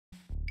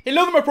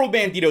Hello there my Pro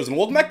Banditos and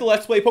welcome back to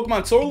Let's Play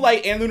Pokemon Solar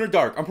Light and Lunar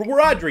Dark. I'm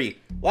PurpleRodri.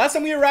 Last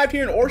time we arrived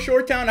here in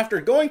Orshore Town after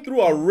going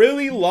through a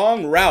really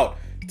long route.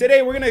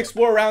 Today we're going to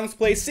explore around this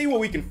place, see what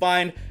we can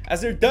find,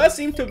 as there does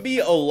seem to be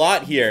a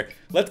lot here.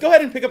 Let's go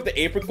ahead and pick up the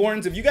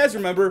apricorns. If you guys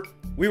remember,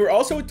 we were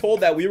also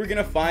told that we were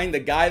going to find the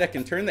guy that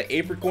can turn the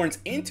apricorns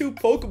into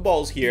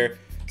Pokeballs here.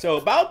 So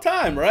about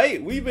time,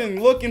 right? We've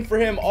been looking for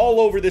him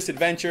all over this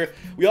adventure.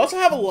 We also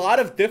have a lot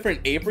of different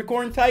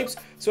apricorn types.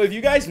 So if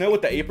you guys know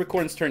what the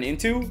apricorns turn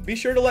into, be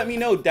sure to let me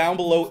know down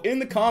below in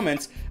the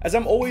comments, as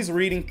I'm always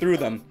reading through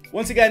them.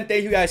 Once again,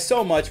 thank you guys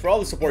so much for all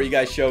the support you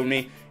guys showed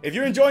me. If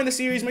you're enjoying the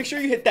series, make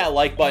sure you hit that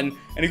like button.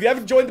 And if you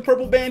haven't joined the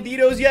Purple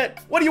Banditos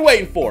yet, what are you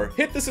waiting for?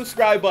 Hit the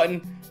subscribe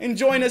button and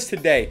join us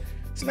today.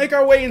 Let's make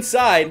our way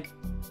inside.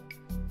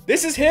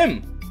 This is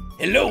him.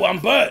 Hello, I'm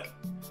Bert.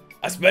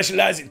 I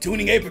specialize in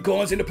tuning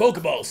apricorns into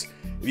Pokeballs.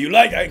 If you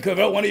like, I can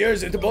convert one of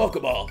yours into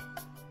Pokeball.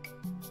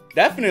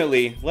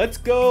 Definitely. Let's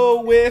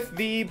go with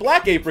the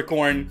black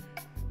apricorn.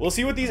 We'll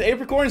see what these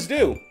apricorns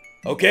do.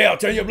 Okay, I'll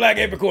turn your black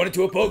apricorn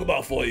into a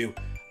Pokeball for you.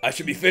 I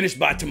should be finished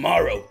by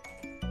tomorrow.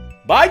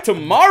 By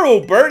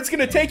tomorrow, Bert? It's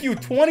gonna take you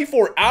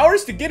 24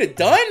 hours to get it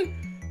done?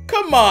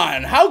 Come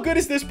on, how good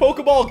is this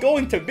Pokeball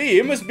going to be?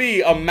 It must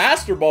be a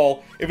Master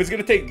Ball if it's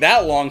gonna take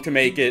that long to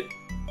make it.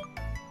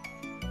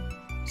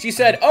 She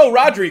said, "Oh,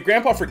 Rodri,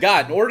 Grandpa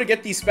forgot. In order to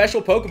get these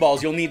special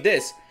Pokeballs, you'll need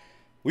this.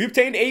 We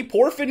obtained a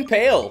Porphin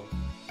Pail.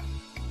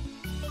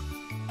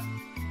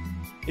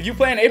 If you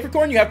plant an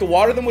apricorn, you have to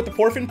water them with the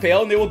Porphin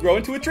Pail and they will grow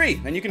into a tree.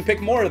 Then you can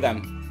pick more of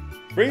them.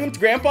 Bring them to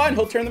Grandpa and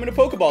he'll turn them into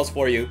Pokeballs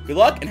for you. Good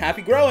luck and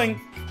happy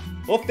growing."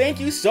 Well, thank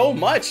you so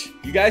much.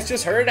 You guys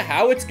just heard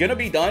how it's gonna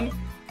be done.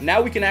 Now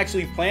we can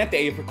actually plant the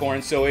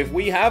apricorn, so if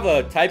we have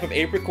a type of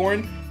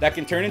apricorn that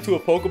can turn into a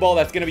Pokeball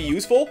that's going to be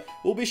useful,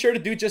 we'll be sure to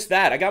do just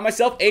that. I got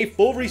myself a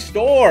full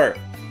restore.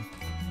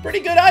 Pretty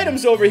good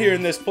items over here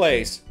in this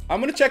place. I'm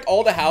going to check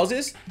all the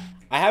houses.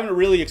 I haven't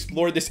really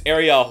explored this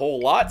area a whole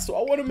lot, so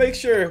I want to make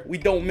sure we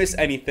don't miss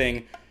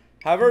anything.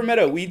 Have I ever met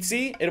a Weed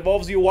Sea? It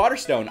evolves you a Water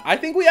Stone. I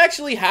think we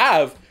actually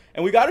have,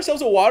 and we got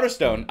ourselves a Water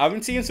Stone. I've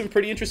been seeing some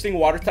pretty interesting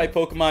Water-type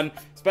Pokemon,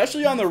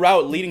 especially on the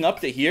route leading up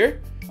to here.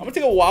 I'm gonna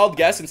take a wild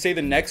guess and say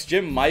the next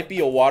gym might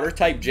be a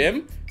water-type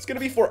gym. It's gonna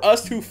be for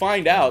us to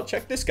find out.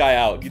 Check this guy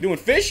out. You doing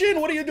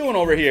fishing? What are you doing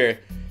over here?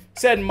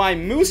 Said my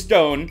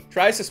Moostone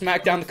tries to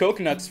smack down the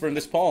coconuts from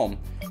this palm.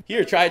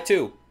 Here, try it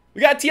too.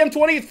 We got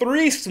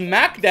TM23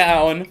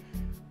 Smackdown.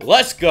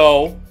 Let's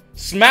go.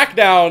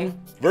 Smackdown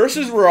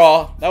versus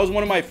Raw. That was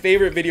one of my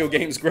favorite video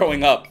games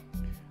growing up.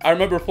 I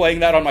remember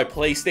playing that on my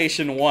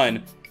PlayStation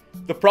 1.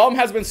 The problem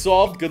has been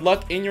solved. Good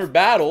luck in your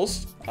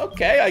battles.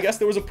 Okay, I guess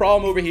there was a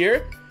problem over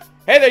here.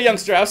 Hey there,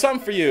 youngster, I have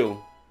something for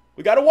you.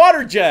 We got a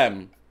water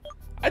gem.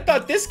 I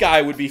thought this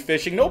guy would be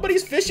fishing.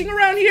 Nobody's fishing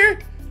around here?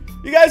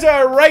 You guys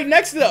are right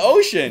next to the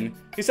ocean.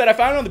 He said, I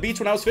found it on the beach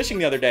when I was fishing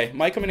the other day.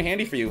 Might come in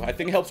handy for you. I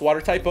think it helps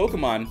water-type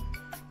Pokemon.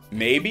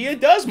 Maybe it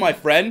does, my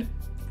friend.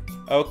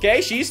 Okay,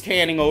 she's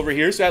tanning over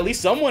here, so at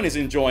least someone is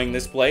enjoying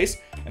this place.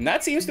 And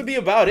that seems to be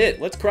about it.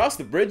 Let's cross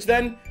the bridge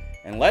then,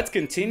 and let's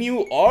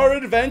continue our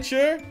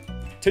adventure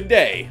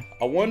today.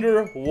 I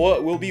wonder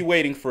what will be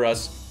waiting for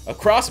us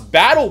across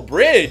Battle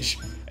Bridge.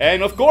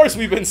 And of course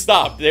we've been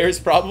stopped. There's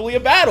probably a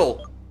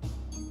battle.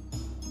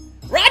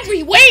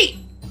 Rodri, wait!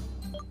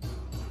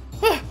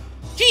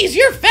 Geez,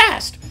 you're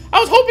fast.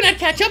 I was hoping I'd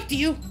catch up to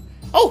you.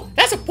 Oh,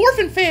 that's a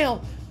Porphin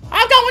Fail.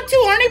 I've got one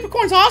too. Aren't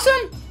apricorns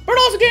awesome? Bert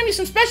also gave me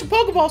some special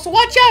Pokeballs, so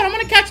watch out. I'm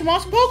gonna catch some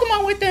awesome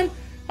Pokemon with them.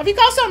 Have you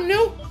caught something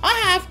new? I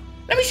have.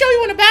 Let me show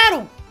you in a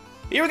battle.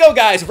 Here we go,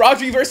 guys.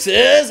 Rodri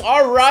versus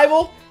our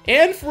rival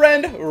and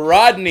friend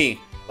Rodney.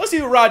 Let's see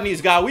what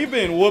Rodney's got. We've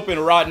been whooping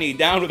Rodney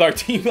down with our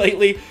team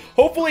lately.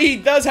 Hopefully he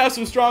does have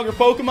some stronger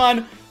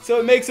Pokemon, so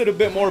it makes it a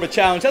bit more of a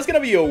challenge. That's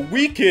going to be a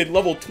Weekid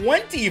level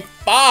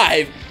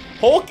 25.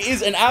 Hulk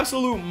is an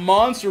absolute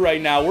monster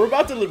right now. We're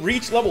about to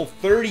reach level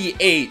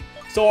 38,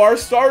 so our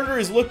starter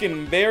is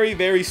looking very,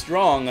 very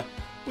strong.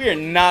 We are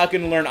not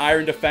going to learn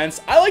Iron Defense.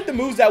 I like the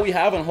moves that we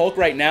have on Hulk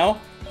right now.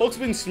 Hulk's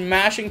been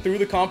smashing through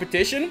the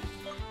competition.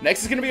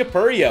 Next is going to be a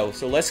Purio,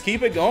 so let's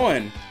keep it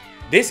going.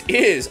 This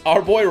is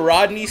our boy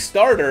Rodney's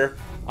starter.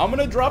 I'm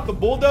going to drop the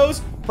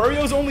Bulldoze.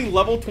 Purio's only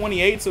level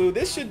 28, so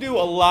this should do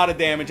a lot of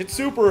damage. It's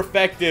super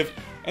effective,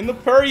 and the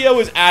Purio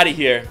is out of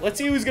here. Let's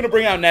see who he's going to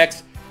bring out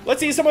next.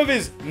 Let's see some of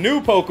his new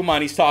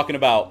Pokemon he's talking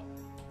about.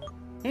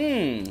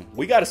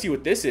 We got to see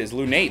what this is.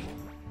 Lunape.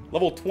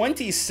 Level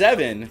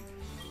 27.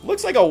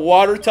 Looks like a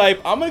water type.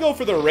 I'm going to go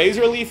for the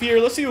Razor Leaf here.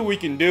 Let's see what we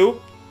can do.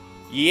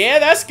 Yeah,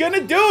 that's going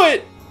to do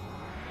it.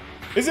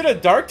 Is it a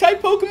dark type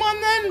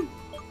Pokemon then?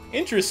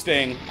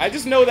 Interesting. I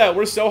just know that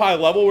we're so high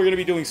level, we're going to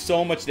be doing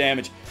so much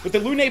damage. But the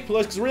Lunape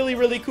looks really,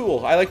 really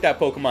cool. I like that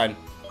Pokemon.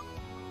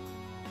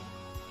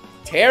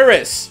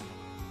 Terrace.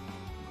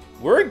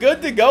 We're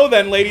good to go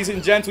then, ladies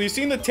and gents. We've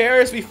seen the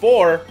Terrace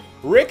before.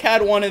 Rick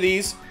had one of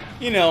these.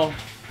 You know,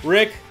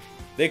 Rick,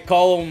 they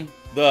call him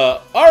the...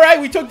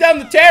 Alright, we took down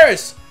the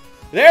Terrace.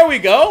 There we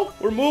go.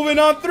 We're moving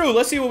on through.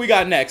 Let's see what we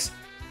got next.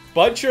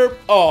 Bud Chirp.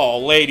 Oh,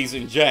 ladies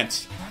and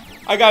gents.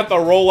 I got the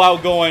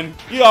rollout going.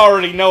 You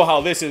already know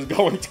how this is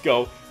going to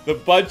go. The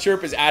Bud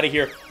Chirp is out of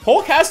here.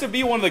 Hulk has to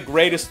be one of the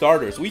greatest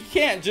starters. We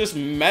can't just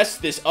mess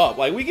this up.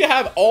 Like, we can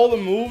have all the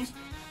moves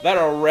that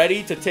are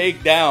ready to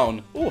take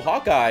down. Ooh,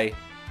 Hawkeye,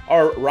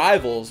 our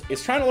rivals,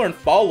 is trying to learn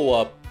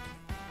follow-up.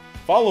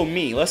 Follow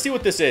me. Let's see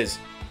what this is.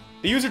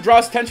 The user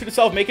draws attention to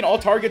itself, making all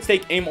targets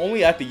take aim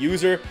only at the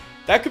user.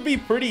 That could be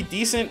pretty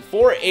decent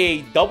for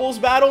a doubles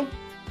battle.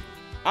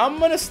 I'm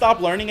going to stop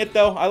learning it,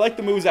 though. I like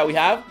the moves that we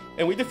have.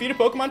 And we defeated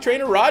Pokemon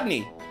Trainer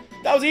Rodney.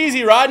 That was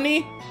easy,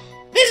 Rodney.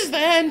 This is the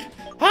end.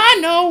 I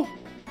know.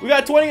 We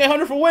got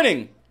 2,800 for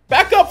winning.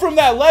 Back up from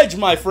that ledge,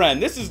 my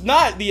friend. This is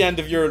not the end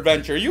of your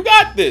adventure. You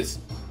got this.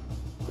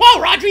 Wow,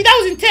 Rodri, that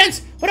was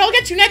intense. But I'll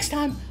get you next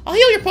time. I'll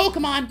heal your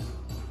Pokemon.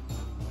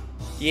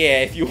 Yeah,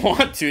 if you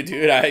want to,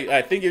 dude.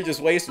 I think you're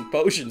just wasting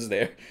potions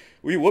there.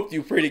 We whooped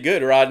you pretty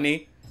good,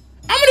 Rodney.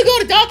 I'm gonna go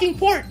to Docking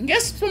Port and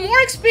get some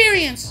more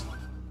experience.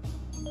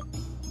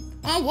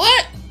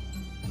 What?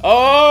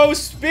 Oh,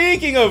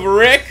 speaking of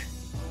Rick.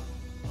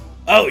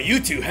 Oh, you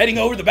two heading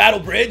over the battle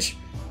bridge?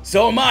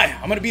 So am I.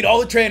 I'm gonna beat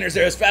all the trainers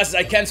there as fast as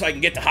I can so I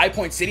can get to High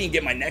Point City and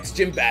get my next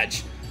gym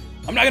badge.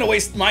 I'm not gonna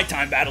waste my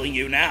time battling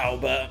you now,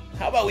 but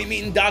how about we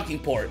meet in Docking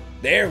Port?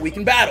 There, we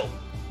can battle.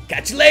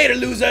 Catch you later,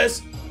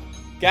 losers.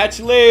 Catch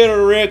you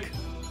later, Rick.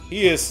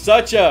 He is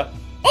such a...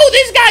 Oh,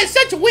 this guy is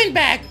such a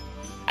windbag.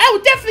 I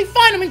will definitely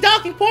find him in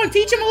Docking Port and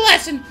teach him a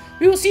lesson.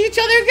 We will see each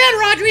other again,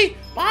 Rodri.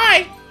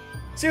 Bye.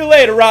 See you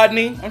later,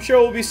 Rodney. I'm sure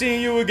we'll be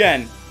seeing you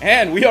again.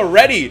 And we are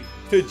ready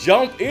to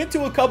jump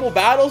into a couple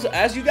battles,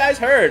 as you guys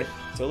heard.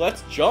 So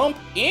let's jump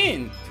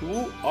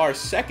into our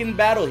second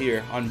battle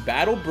here on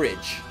Battle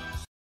Bridge.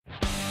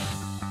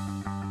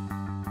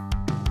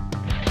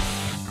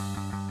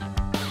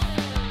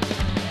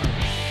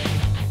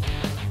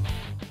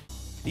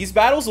 These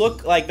battles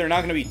look like they're not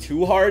going to be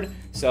too hard,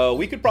 so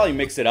we could probably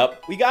mix it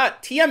up. We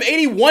got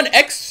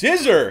TM81X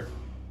Scissor.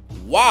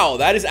 Wow,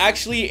 that is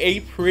actually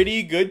a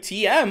pretty good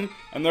TM.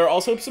 And there are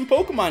also some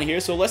Pokemon here,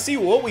 so let's see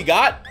what we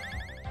got.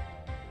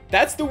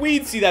 That's the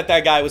Weedsea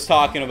that guy was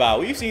talking about.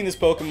 We've seen this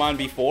Pokemon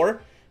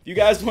before. If you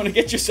guys want to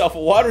get yourself a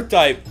water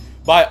type,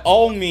 by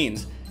all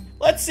means.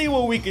 Let's see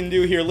what we can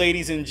do here,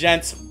 ladies and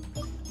gents.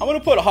 I'm going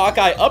to put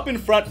Hawkeye up in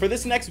front for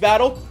this next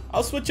battle.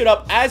 I'll switch it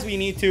up as we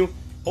need to.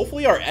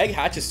 Hopefully our egg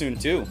hatches soon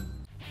too.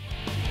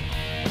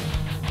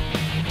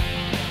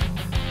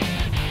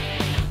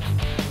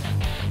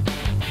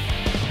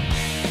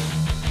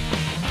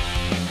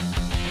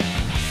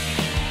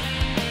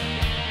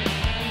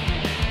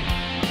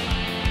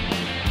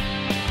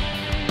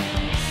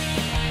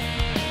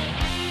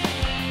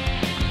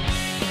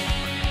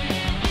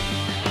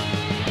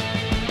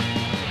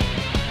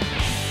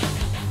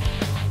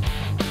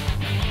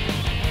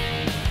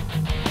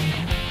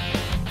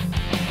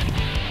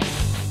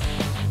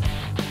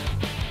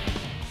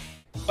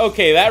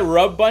 Okay, that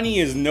Rub Bunny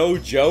is no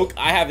joke.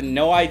 I have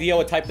no idea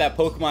what type that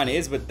Pokemon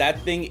is, but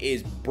that thing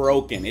is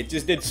broken. It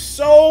just did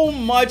so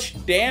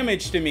much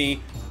damage to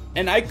me,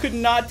 and I could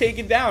not take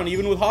it down,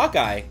 even with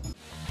Hawkeye.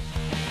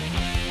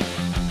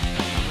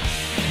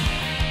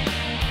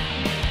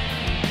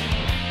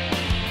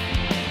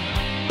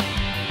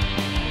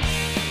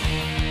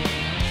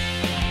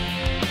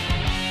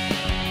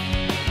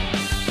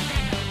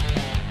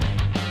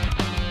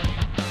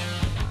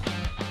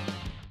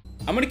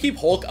 I'm going to keep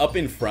Hulk up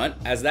in front,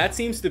 as that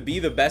seems to be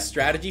the best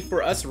strategy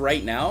for us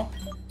right now.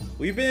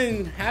 We've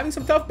been having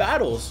some tough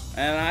battles,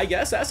 and I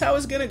guess that's how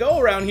it's going to go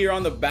around here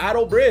on the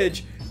Battle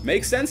Bridge.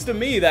 Makes sense to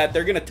me that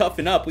they're going to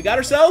toughen up. We got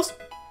ourselves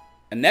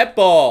a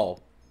netball.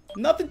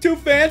 Nothing too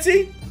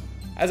fancy.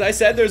 As I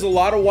said, there's a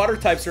lot of water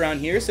types around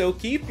here, so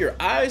keep your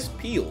eyes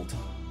peeled.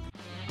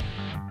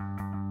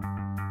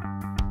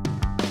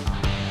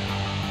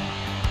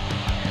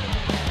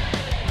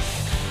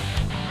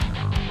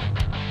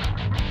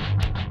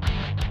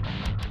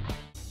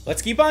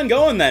 Let's keep on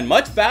going then,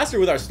 much faster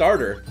with our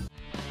starter.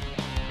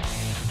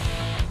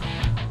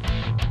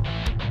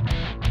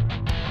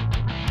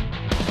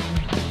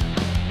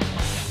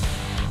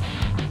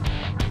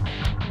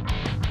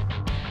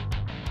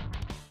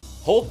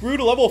 Hulk grew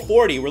to level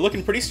 40, we're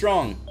looking pretty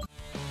strong.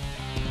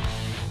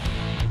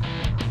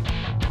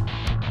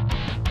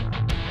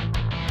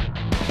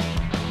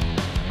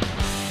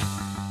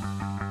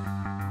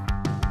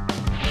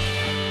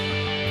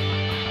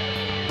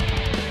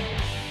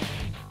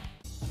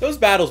 Those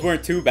battles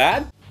weren't too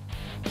bad.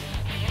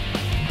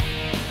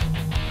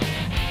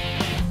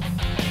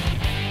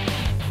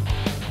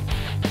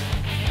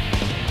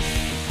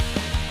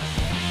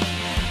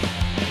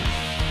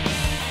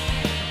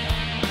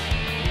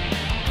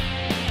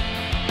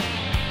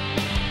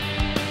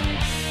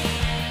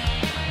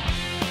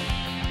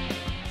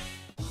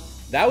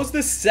 That was the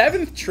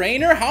 7th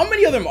trainer? How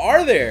many of them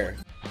are there?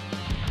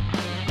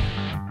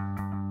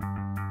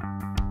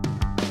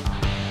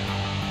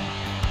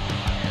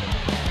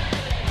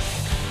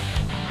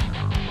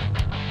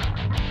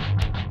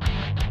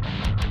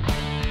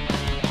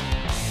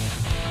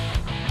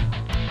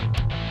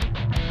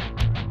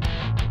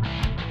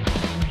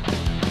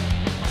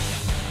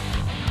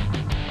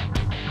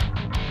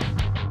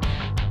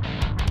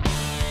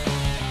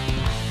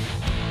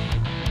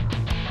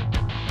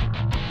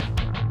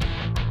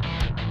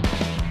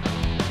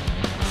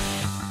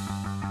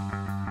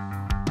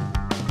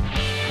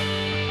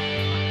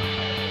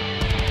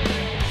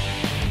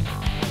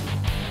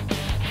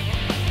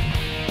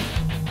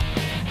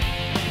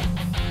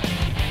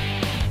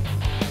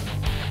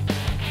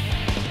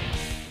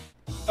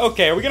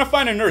 Okay, are we gonna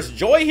find a Nurse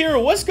Joy here?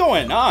 What's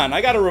going on?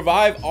 I gotta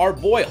revive our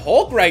boy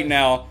Hulk right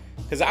now,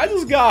 because I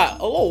just got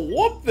a little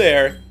whoop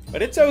there.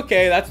 But it's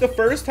okay, that's the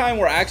first time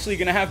we're actually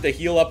gonna have to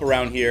heal up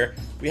around here.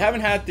 We haven't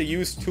had to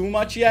use too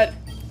much yet,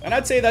 and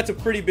I'd say that's a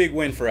pretty big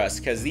win for us,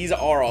 because these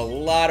are a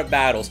lot of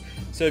battles.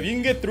 So if you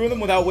can get through them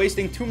without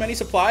wasting too many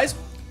supplies,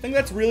 I think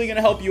that's really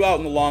gonna help you out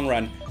in the long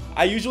run.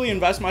 I usually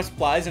invest my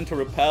supplies into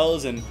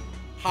repels and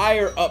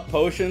higher up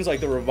potions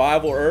like the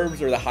revival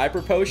herbs or the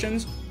hyper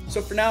potions.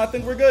 So for now, I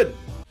think we're good.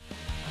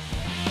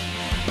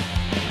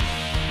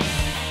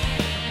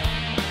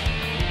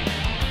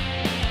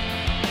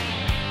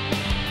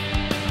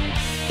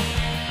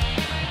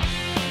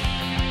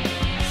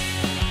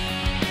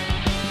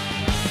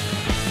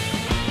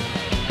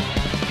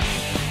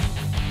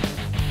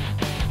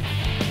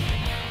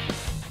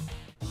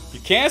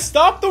 Can't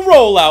stop the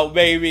rollout,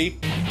 baby.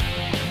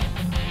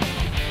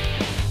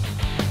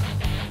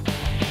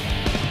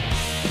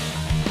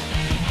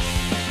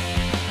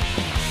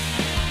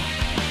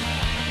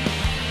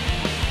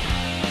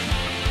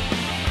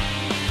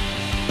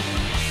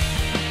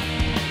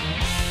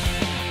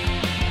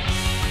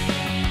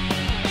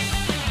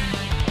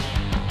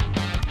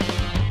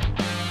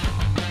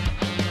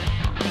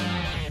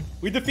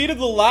 We defeated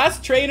the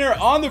last trainer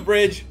on the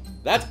bridge.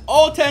 That's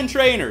all 10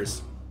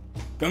 trainers.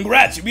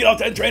 Congrats, you beat all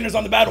 10 trainers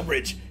on the battle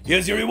bridge.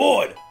 Here's your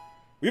reward.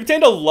 We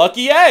obtained a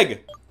lucky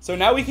egg. So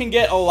now we can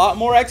get a lot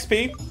more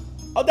XP.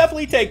 I'll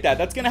definitely take that.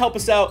 That's going to help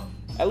us out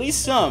at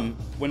least some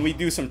when we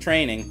do some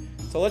training.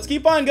 So let's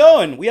keep on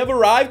going. We have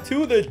arrived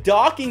to the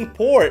docking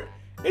port.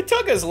 It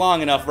took us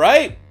long enough,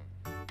 right?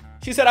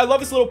 She said, I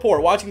love this little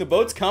port, watching the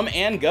boats come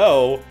and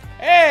go.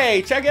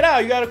 Hey, check it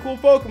out. You got a cool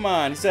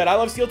Pokemon. He said, I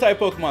love steel type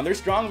Pokemon. They're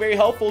strong, very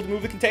helpful to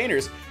move the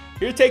containers.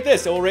 Here, take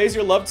this. It will raise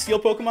your loved steel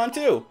Pokemon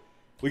too.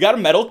 We got a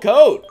metal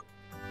coat.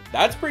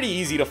 That's pretty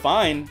easy to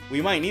find.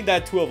 We might need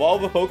that to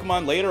evolve a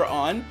Pokemon later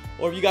on,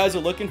 or if you guys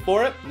are looking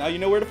for it, now you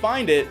know where to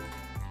find it.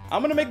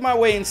 I'm gonna make my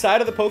way inside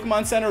of the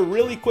Pokemon Center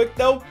really quick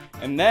though,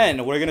 and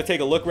then we're gonna take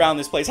a look around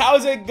this place.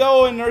 How's it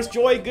going, Nurse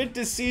Joy? Good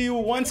to see you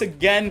once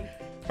again.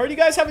 Heard you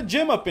guys have a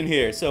gym up in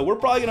here, so we're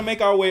probably gonna make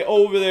our way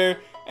over there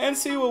and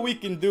see what we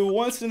can do.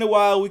 Once in a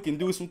while, we can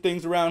do some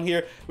things around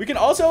here. We can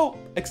also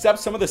accept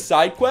some of the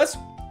side quests.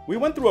 We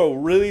went through a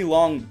really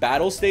long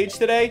battle stage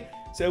today,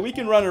 so we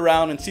can run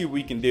around and see what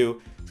we can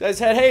do. So I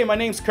said, hey, my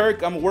name's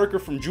Kirk. I'm a worker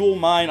from Jewel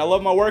Mine. I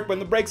love my work, but in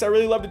the breaks, I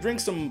really love to drink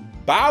some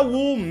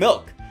Bawool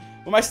milk.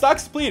 When my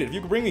stock's depleted, if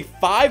you can bring me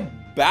 5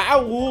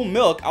 Bawool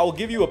milk, I will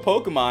give you a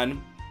Pokemon.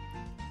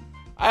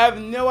 I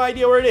have no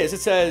idea where it is.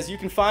 It says you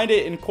can find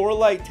it in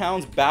Coralite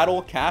Town's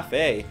Battle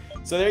Cafe.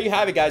 So there you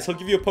have it, guys. He'll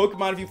give you a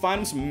Pokemon if you find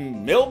him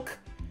some milk.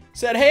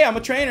 Said, hey, I'm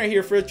a trainer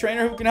here for a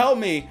trainer who can help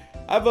me.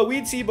 I have a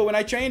weed seed, but when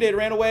I trained it, it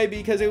ran away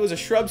because it was a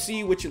shrub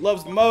seed, which it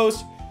loves the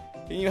most.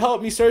 Can you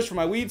help me search for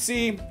my weed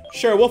seed?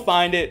 Sure, we'll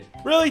find it.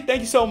 Really?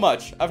 Thank you so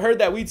much. I've heard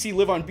that weed seed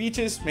live on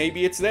beaches.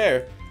 Maybe it's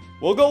there.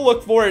 We'll go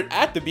look for it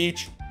at the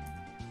beach,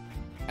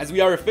 as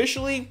we are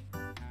officially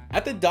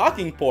at the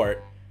docking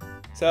port.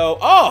 So,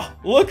 oh,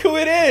 look who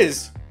it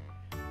is.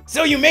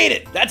 So you made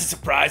it. That's a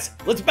surprise.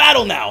 Let's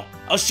battle now.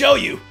 I'll show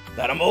you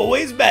that I'm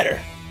always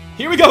better.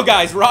 Here we go,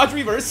 guys.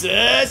 Rodri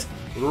versus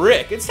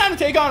Rick. It's time to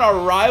take on our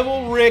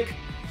rival, Rick.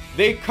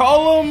 They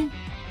call him...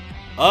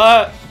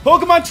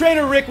 Pokemon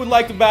Trainer Rick would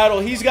like to battle.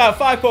 He's got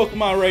 5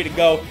 Pokemon ready to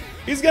go.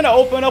 He's going to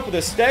open up with a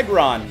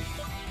Stegron.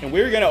 And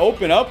we're going to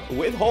open up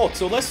with Hulk.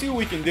 So let's see what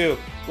we can do.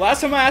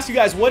 Last time I asked you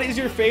guys, what is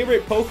your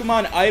favorite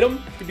Pokemon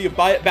item? It could be a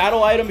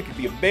battle item. It could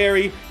be a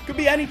berry. It could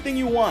be anything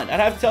you want. I'd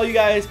have to tell you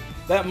guys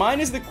that mine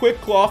is the Quick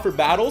Claw for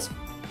battles.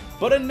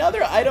 But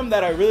another item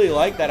that I really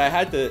like that I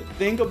had to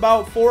think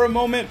about for a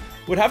moment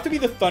would have to be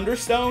the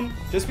Thunderstone.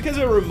 Just because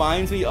it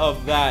reminds me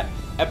of that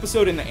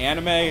episode in the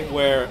anime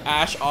where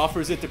Ash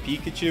offers it to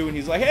Pikachu and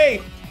he's like,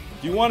 hey,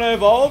 do you want to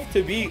evolve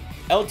to beat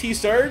LT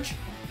Surge?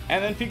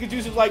 And then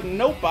Pikachu's just like,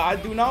 nope, I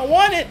do not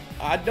want it.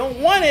 I don't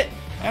want it.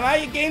 And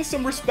I gained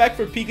some respect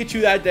for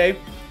Pikachu that day.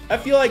 I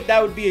feel like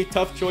that would be a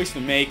tough choice to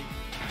make.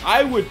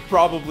 I would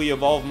probably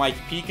evolve my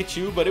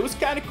Pikachu, but it was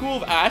kind of cool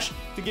of Ash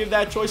to give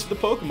that choice to the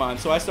Pokemon.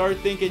 So I started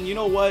thinking, you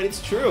know what,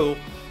 it's true.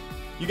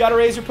 You gotta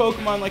raise your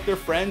Pokemon like their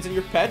friends and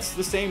your pets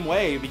the same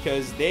way,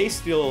 because they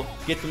still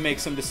get to make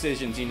some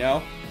decisions, you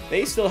know?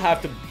 They still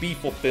have to be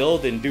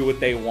fulfilled and do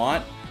what they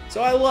want.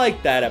 So I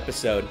like that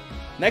episode.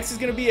 Next is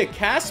gonna be a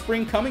Cast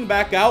Spring coming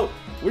back out.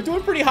 We're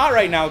doing pretty hot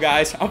right now,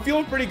 guys. I'm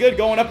feeling pretty good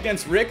going up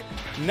against Rick.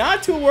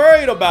 Not too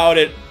worried about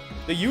it.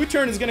 The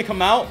U-turn is gonna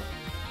come out.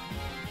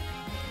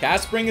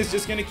 Cast Spring is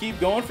just gonna keep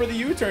going for the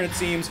U-turn, it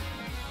seems.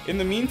 In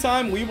the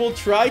meantime, we will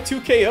try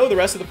to KO the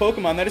rest of the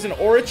Pokemon. That is an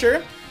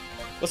Orature.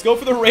 Let's go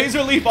for the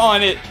Razor Leaf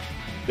on it.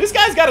 This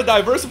guy's got to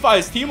diversify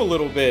his team a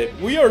little bit.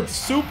 We are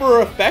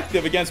super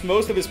effective against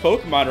most of his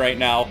Pokemon right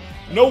now.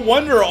 No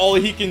wonder all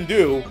he can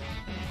do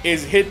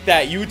is hit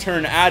that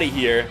U-turn out of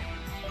here.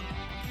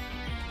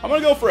 I'm going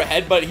to go for a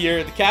Headbutt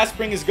here. The Cast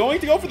Spring is going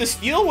to go for the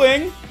Steel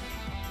Wing.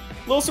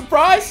 Little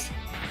surprise.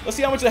 Let's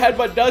see how much the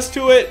Headbutt does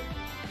to it.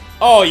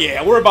 Oh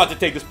yeah, we're about to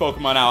take this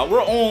Pokemon out.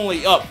 We're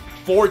only up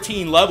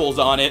 14 levels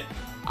on it.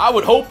 I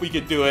would hope we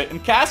could do it.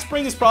 And Cast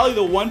Spring is probably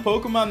the one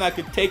Pokemon that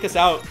could take us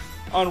out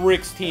on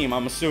Rick's team,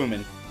 I'm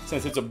assuming,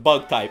 since it's a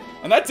bug type.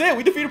 And that's it.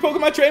 We defeated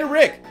Pokemon Trainer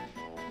Rick.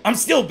 I'm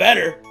still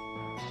better.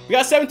 We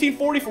got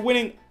 1740 for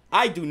winning.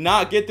 I do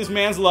not get this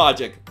man's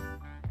logic.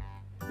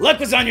 Luck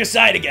was on your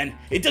side again.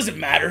 It doesn't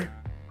matter.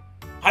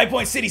 High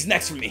Point City's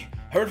next for me.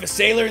 Heard of a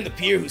sailor in the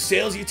pier who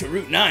sails you to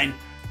Route 9.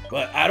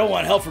 But I don't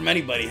want help from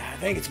anybody. I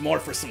think it's more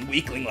for some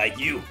weakling like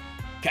you.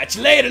 Catch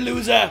you later,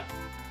 loser.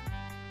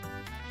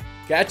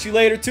 Catch you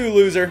later too,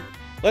 loser.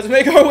 Let's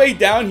make our way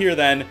down here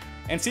then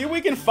and see if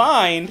we can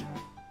find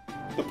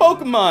the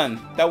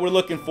Pokemon that we're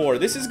looking for.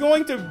 This is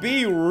going to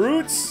be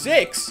Route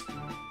 6.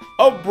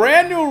 A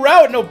brand new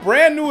route and a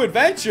brand new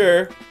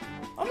adventure.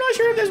 I'm not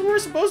sure if this is where we're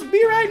supposed to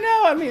be right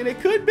now. I mean,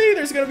 it could be.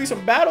 There's going to be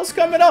some battles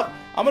coming up.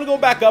 I'm going to go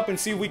back up and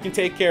see if we can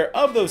take care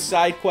of those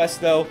side quests,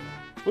 though.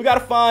 We got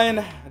to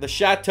find the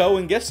chateau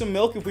and get some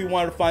milk if we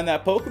wanted to find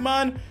that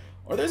Pokemon.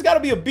 Or there's got to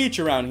be a beach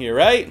around here,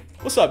 right?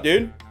 What's up,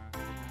 dude?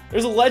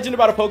 There's a legend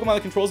about a Pokemon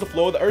that controls the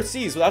flow of the Earth's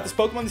seas. Without this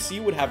Pokemon, the sea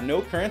would have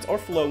no currents or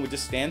flow and would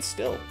just stand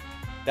still.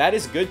 That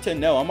is good to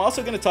know. I'm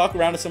also going to talk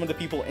around to some of the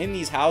people in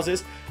these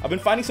houses. I've been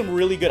finding some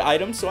really good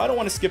items, so I don't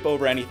want to skip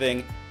over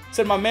anything.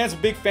 Said my man's a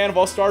big fan of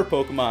all-star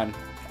Pokemon.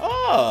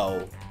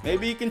 Oh,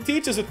 maybe he can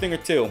teach us a thing or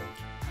two.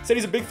 Said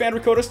he's a big fan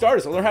of Rikoto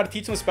starters. I'll learn how to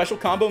teach him a special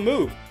combo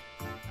move.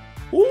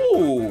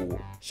 Ooh,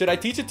 should I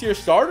teach it to your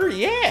starter?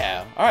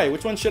 Yeah. All right,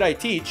 which one should I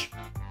teach?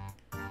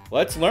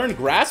 Let's learn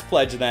Grass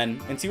Pledge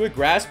then and see what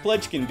Grass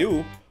Pledge can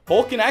do.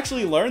 Hulk can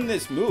actually learn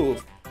this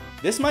move.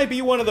 This might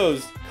be one of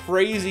those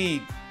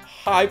crazy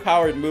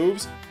high-powered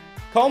moves.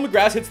 Calm the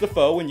Grass hits the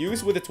foe. When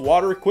used with its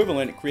water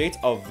equivalent, it creates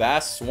a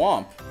vast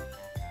swamp.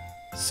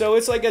 So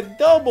it's like a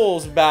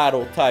doubles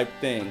battle type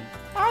thing.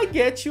 I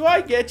get you,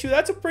 I get you.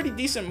 That's a pretty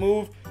decent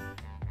move.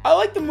 I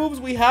like the moves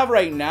we have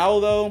right now,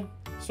 though,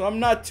 so I'm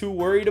not too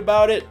worried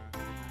about it.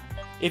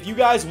 If you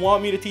guys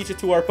want me to teach it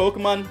to our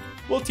Pokemon,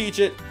 we'll teach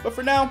it. But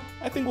for now,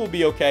 I think we'll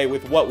be okay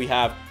with what we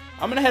have.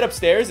 I'm going to head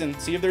upstairs and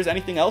see if there's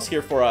anything else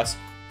here for us.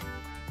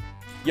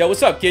 Yo,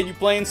 what's up, kid? You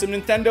playing some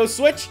Nintendo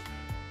Switch?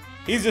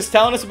 He's just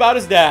telling us about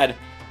his dad.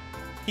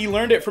 He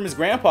learned it from his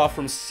grandpa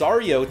from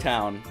Sario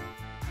Town.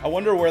 I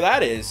wonder where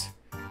that is.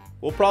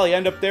 We'll probably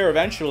end up there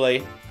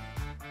eventually.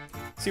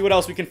 See what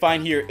else we can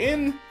find here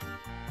in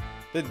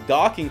the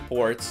docking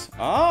ports.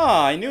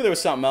 Ah, I knew there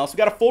was something else. We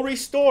got a full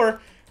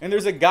restore, and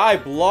there's a guy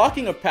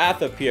blocking a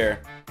path up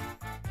here.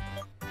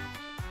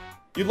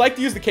 You'd like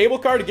to use the cable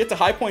car to get to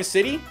High Point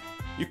City?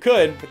 You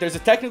could, but there's a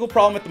technical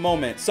problem at the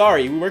moment.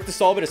 Sorry, we work to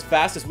solve it as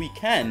fast as we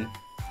can.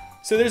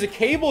 So there's a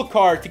cable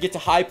car to get to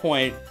High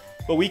Point,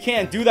 but we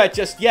can't do that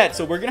just yet,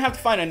 so we're going to have to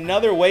find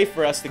another way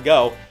for us to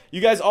go.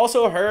 You guys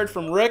also heard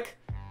from Rick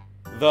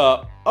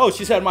oh,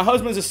 she said, my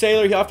husband's a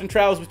sailor. He often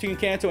travels between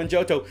Kanto and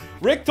Johto.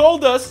 Rick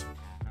told us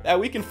that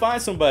we can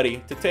find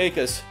somebody to take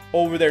us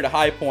over there to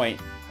High Point,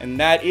 and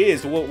that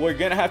is what we're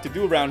going to have to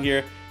do around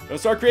here. Don't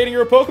start creating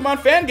your Pokemon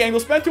fan game. You'll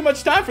spend too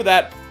much time for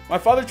that. My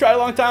father tried a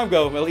long time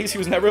ago, but at least he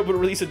was never able to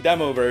release a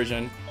demo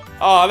version.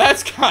 Oh,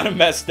 that's kind of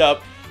messed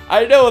up.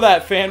 I know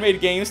that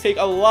fan-made games take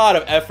a lot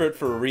of effort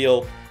for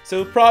real,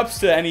 so props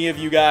to any of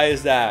you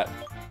guys that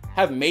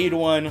have made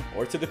one,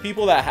 or to the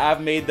people that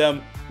have made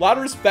them. A lot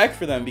of respect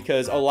for them,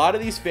 because a lot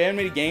of these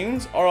fan-made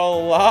games are a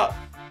lot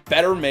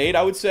better made,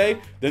 I would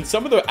say, than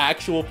some of the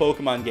actual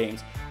Pokemon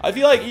games. I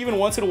feel like even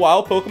once in a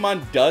while,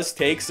 Pokemon does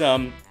take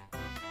some,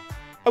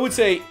 I would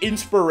say,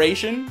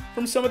 inspiration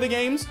from some of the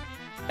games,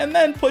 and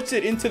then puts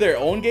it into their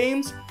own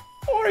games,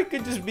 or it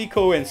could just be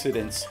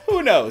coincidence.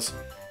 Who knows?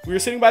 We were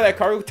sitting by that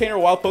cargo container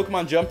while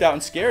Pokemon jumped out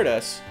and scared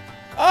us.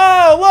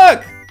 Oh,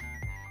 look!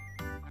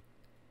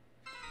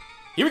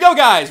 Here we go,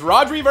 guys.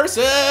 Rodri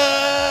versus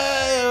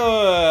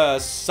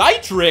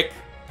Citric.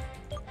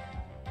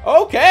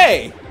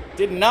 Okay.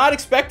 Did not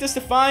expect us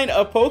to find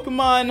a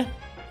Pokemon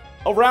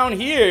around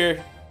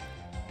here.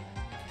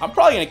 I'm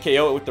probably going to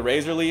KO it with the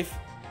Razor Leaf.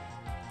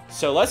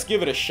 So let's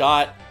give it a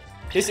shot.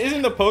 This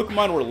isn't the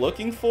Pokemon we're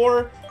looking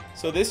for.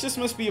 So this just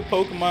must be a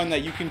Pokemon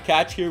that you can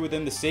catch here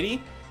within the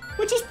city,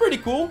 which is pretty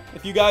cool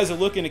if you guys are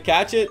looking to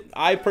catch it.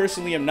 I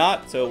personally am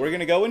not, so we're going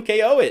to go and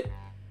KO it.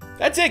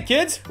 That's it,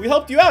 kids. We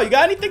helped you out. You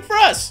got anything for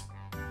us?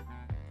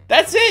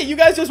 That's it. You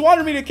guys just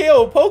wanted me to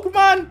KO a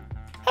Pokemon?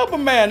 Help a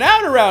man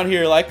out around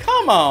here. Like,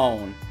 come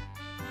on.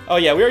 Oh,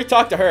 yeah. We already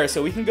talked to her,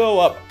 so we can go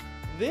up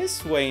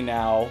this way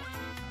now.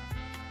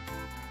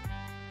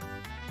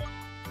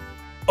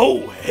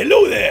 Oh,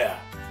 hello there.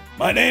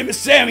 My name is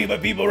Sammy,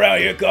 but people around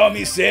here call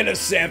me Santa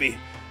Sammy.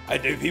 I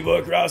take people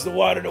across the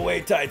water to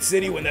Waitite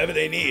City whenever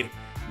they need.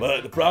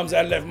 But the problem is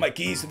I left my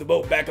keys to the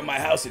boat back at my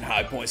house in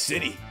High Point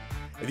City.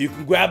 If you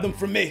can grab them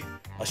from me,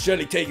 I'll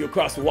surely take you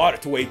across the water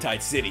to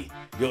Waitite City.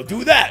 You'll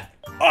do that?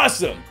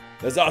 Awesome!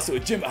 There's also a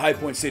gym at High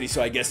Point City,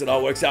 so I guess it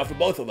all works out for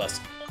both of us.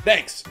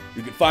 Thanks.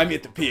 You can find me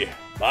at the pier.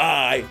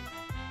 Bye.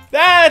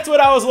 That's what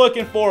I was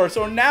looking for.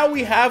 So now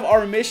we have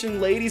our mission,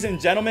 ladies and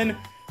gentlemen.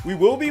 We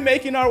will be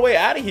making our way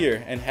out of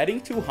here and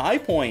heading to High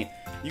Point.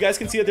 You guys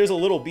can see that there's a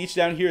little beach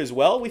down here as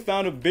well. We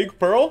found a big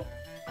pearl.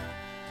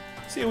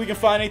 See if we can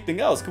find anything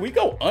else. Can we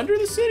go under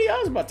the city? I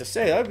was about to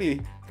say, that'd be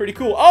pretty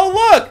cool.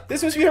 Oh, look!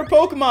 This must be her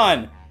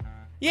Pokemon.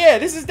 Yeah,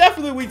 this is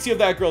definitely Weedsy of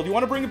that girl. Do you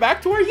want to bring it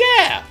back to her?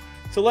 Yeah!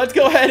 So let's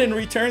go ahead and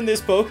return this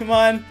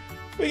Pokemon.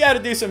 We got to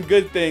do some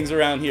good things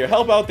around here.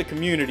 Help out the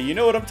community. You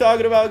know what I'm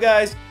talking about,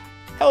 guys?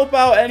 Help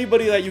out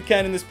anybody that you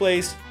can in this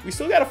place. We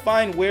still got to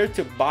find where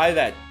to buy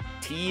that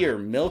tea or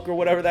milk or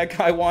whatever that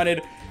guy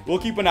wanted. We'll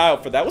keep an eye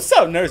out for that. What's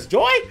up, Nurse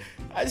Joy?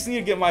 I just need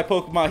to get my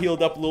Pokemon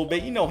healed up a little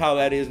bit. You know how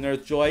that is,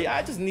 Nurse Joy.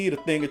 I just need a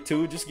thing or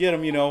two. Just get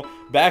them, you know,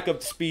 back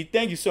up to speed.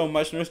 Thank you so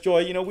much, Nurse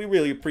Joy. You know, we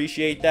really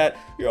appreciate that.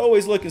 You're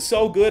always looking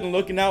so good and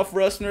looking out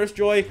for us, Nurse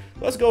Joy.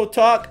 Let's go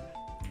talk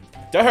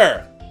to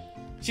her.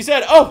 She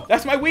said, oh,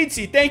 that's my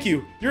Weedsy. Thank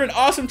you. You're an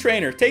awesome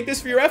trainer. Take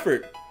this for your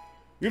effort.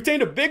 You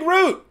obtained a big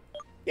root.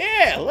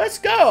 Yeah, let's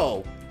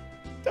go.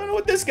 Don't know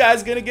what this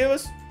guy's gonna give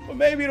us, but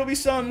maybe it'll be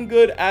something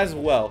good as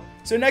well.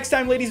 So next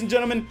time, ladies and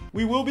gentlemen,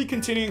 we will be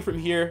continuing from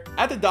here.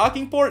 At the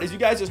docking port, as you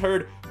guys just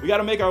heard, we got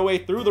to make our way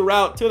through the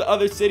route to the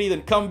other city,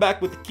 then come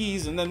back with the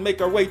keys, and then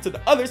make our way to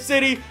the other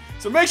city.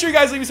 So make sure you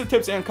guys leave me some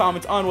tips and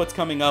comments on what's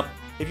coming up.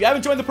 If you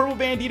haven't joined the Purple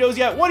Banditos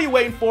yet, what are you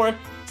waiting for?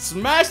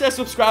 Smash that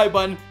subscribe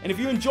button, and if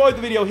you enjoyed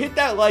the video, hit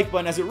that like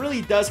button, as it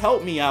really does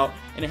help me out,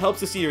 and it helps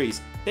the series.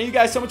 Thank you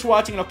guys so much for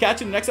watching, and I'll catch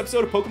you in the next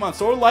episode of Pokemon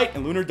Sword Light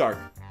and Lunar Dark.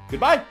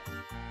 Goodbye!